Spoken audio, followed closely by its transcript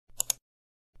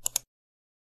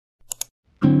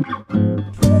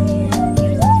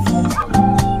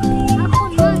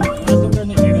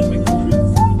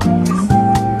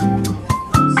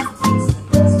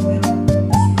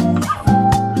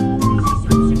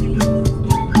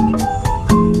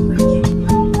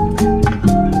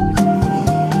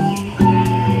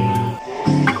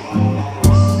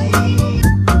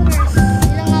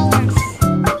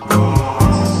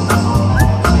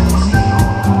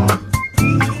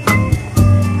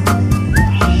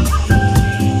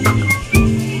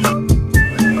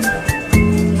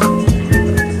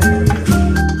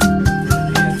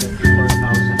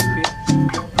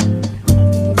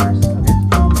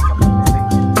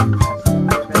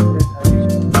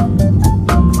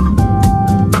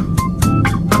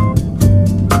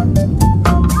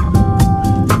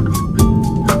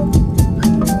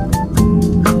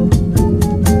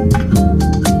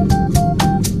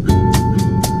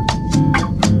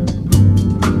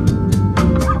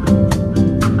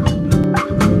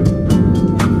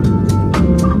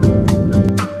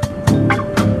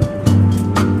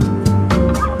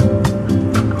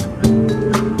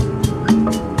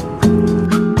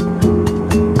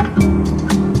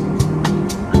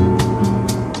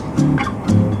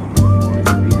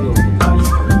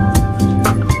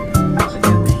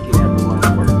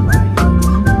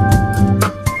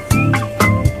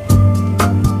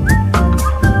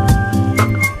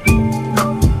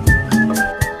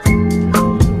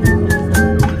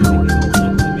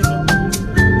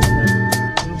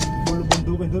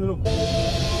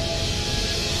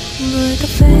Ngồi cà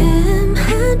phê em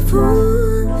hát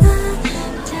vui,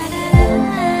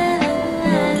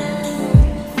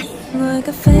 ngồi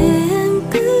cà phê em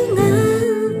cứ ngỡ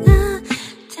ngàng,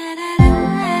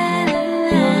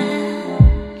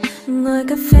 ngồi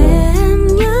cà phê em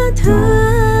nhớ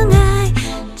thương ai,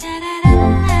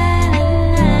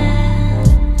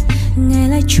 ngày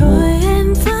lại trôi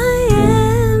em với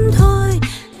em thôi.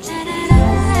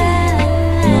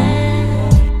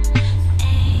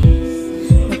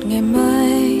 Một ngày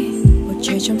mới, một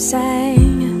trời trong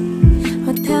xanh,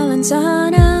 hòa theo làn gió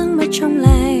nắng mát trong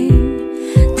lành.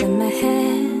 Turn my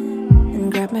head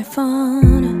and grab my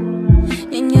phone,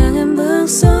 nhẹ nhàng em bước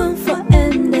xuống phố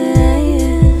em đây,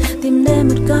 tìm đến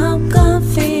một góc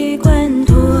coffee quen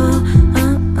thuộc.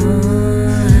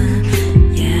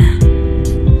 Yeah.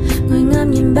 Ngồi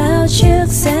ngắm nhìn bao chiếc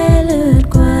xe lướt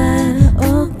qua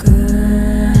ô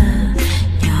cửa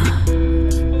nhỏ,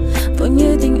 vô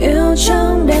như tình yêu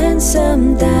trong đến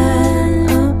sớm tan.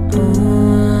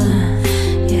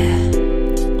 Yeah.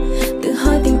 Tự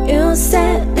hỏi tình yêu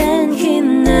sẽ đến khi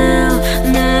nào.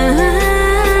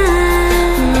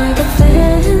 Ngồi cà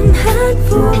phê em hát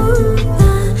vui,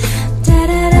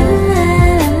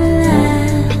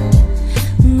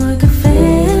 ngồi cà phê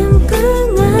em cứ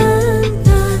ngỡ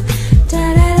ngàng,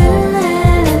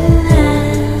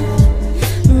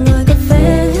 ngồi cà phê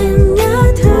em nhớ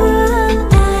thương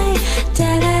ai,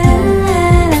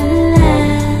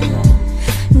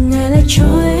 ngày lại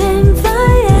trôi em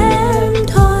với em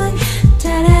thôi.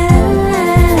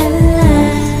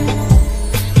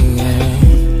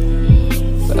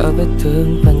 Bao vết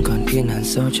thương vẫn còn in hằn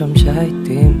sâu trong trái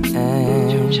tim em.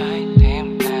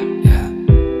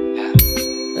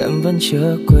 Em vẫn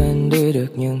chưa quên đi được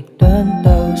những đớn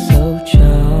đau sâu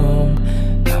trong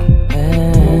lòng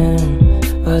em.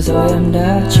 Và rồi em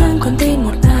đã Chẳng còn tin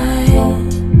một ai,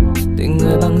 tình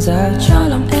người băng giá cho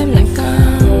lòng em lạnh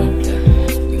căng.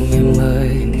 Nhưng em ơi,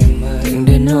 đừng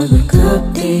đến nỗi buồn cướp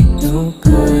đi nụ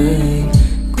cười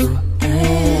của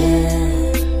em.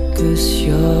 'Cause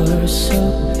you're so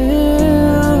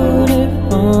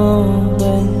beautiful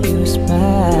when you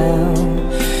smile.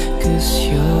 'Cause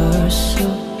you're so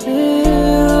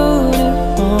beautiful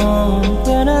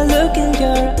when I look in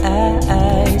your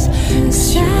eyes.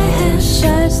 'Cause I have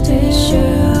such to show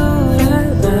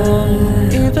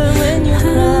even when you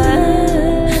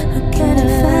cry, how can I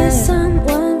find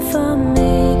someone for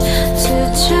me to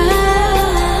try?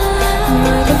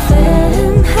 Ngồi cà phê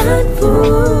em hát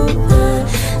vui, ngồi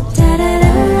cà phê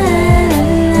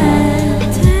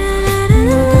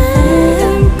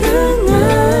em cứ ngỡ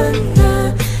ngàng,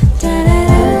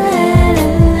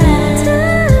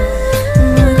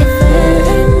 ngồi cà phê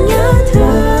em nhớ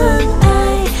thương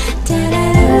ai, ngày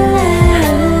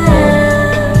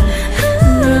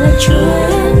lại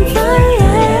trôi em với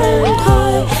em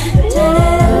thôi.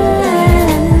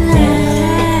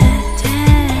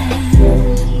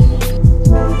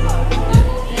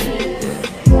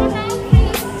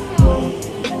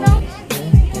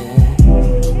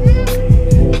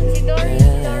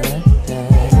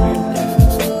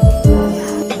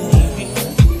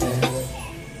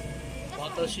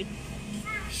 Watership.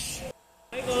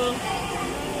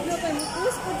 Assalamualaikum.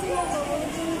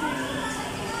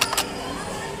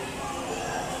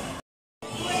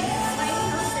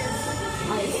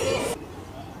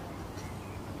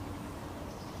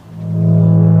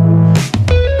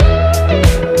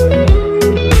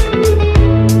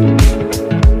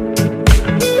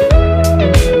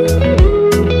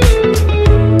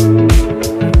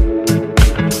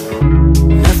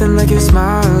 Nothing like your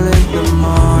smile in the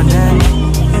morning,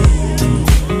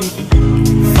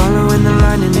 following the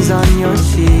linings on your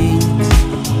cheeks.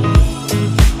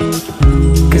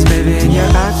 Cause baby, in your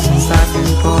absence life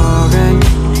is boring,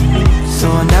 so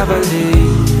I'll never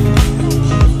leave.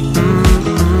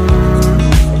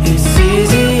 It's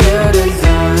easier to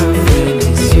love when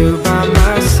it's you by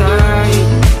my side,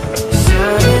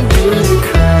 shining through the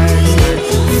cracks like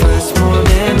the first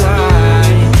morning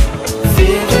light,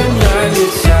 feeling like a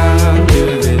child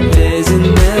through the days and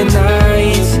the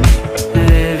nights,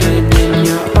 living in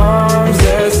your arms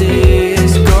as the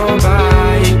years go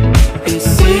by.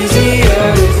 It's easier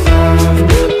to love,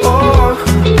 oh,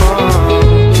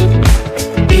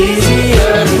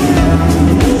 easier to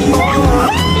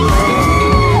love,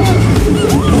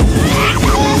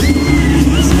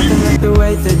 There's nothing like the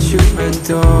way that you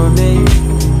adore me.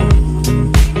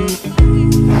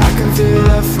 I can feel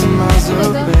love from miles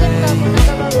away,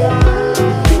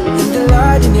 and the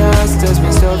light in your eyes tells me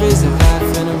stories of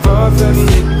life in a raw,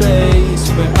 perfect place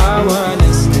where I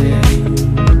wanna stay.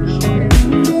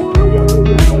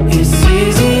 It's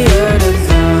easier to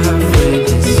love when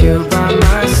it's you by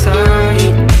my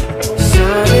side,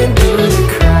 shining through the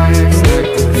cracks like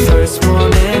the first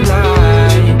morning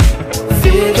light,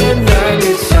 feeling like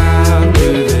a child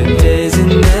through the days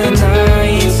and the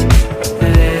nights,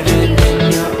 living in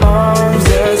your arms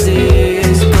as the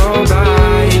years go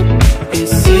by.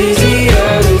 It's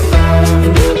easier to love,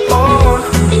 oh,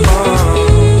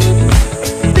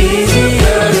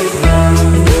 easier to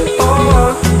love, oh.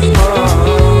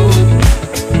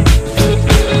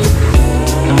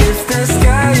 If the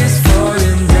sky is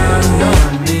falling down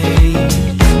on me,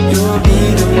 you'll be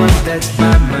the one that's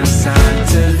by my side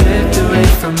to lift away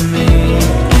from me.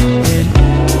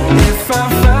 And if I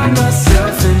find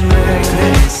myself in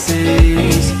reckless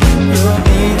seas, you'll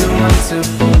be the one to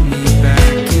pull me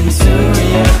back into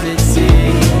reality.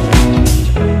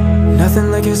 Nothing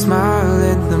like your smile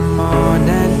in the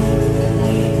morning,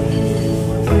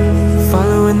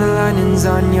 following the linings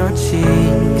on your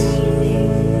cheeks.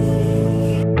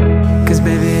 Cause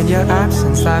baby, in your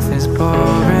absence life is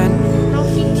boring,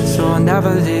 so I'll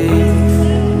never leave.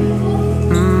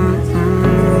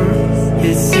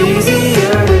 It's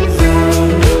easier to love,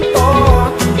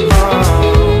 oh,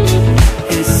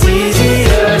 it's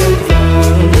easier to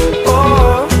love,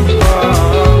 oh,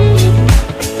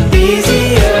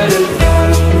 easier to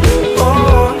love,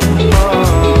 oh,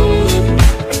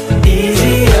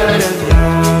 easier to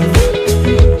love.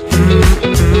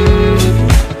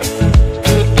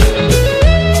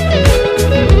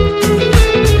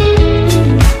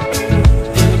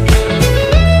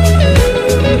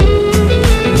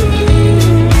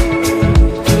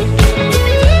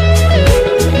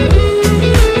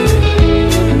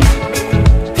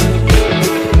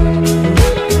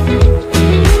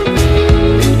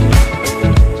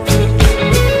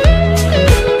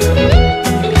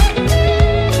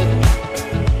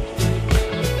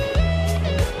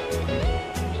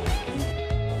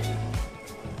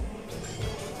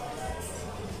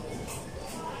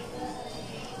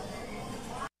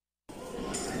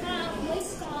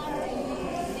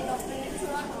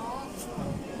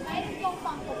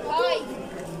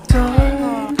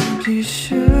 Darling, you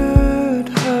should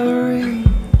hurry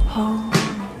home.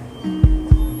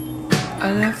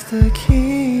 I left the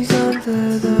keys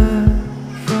under the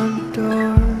front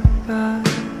door mat.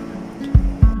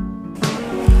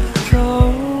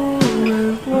 Though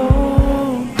it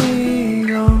won't be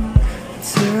long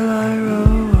till I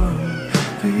roll home,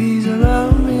 please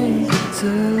allow me to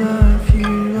love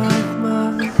you like my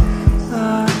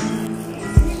life.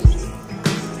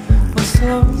 My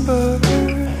slumber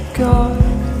got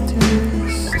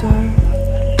disturbed,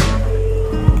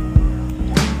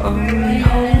 only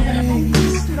hoping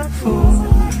for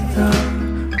the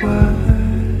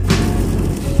worst.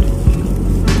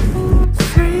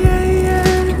 3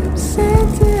 AM,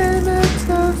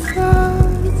 sentimental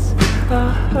thoughts I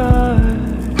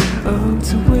heard, oh,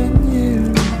 to win you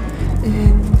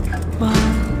in my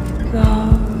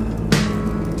love.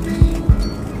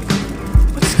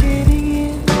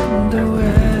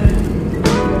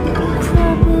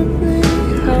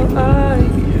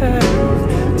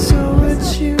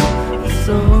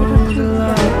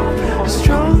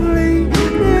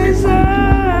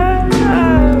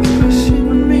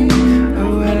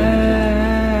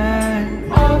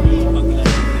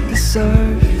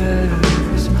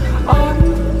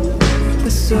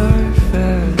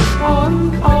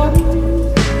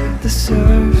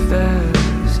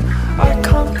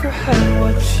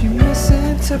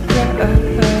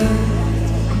 surprise.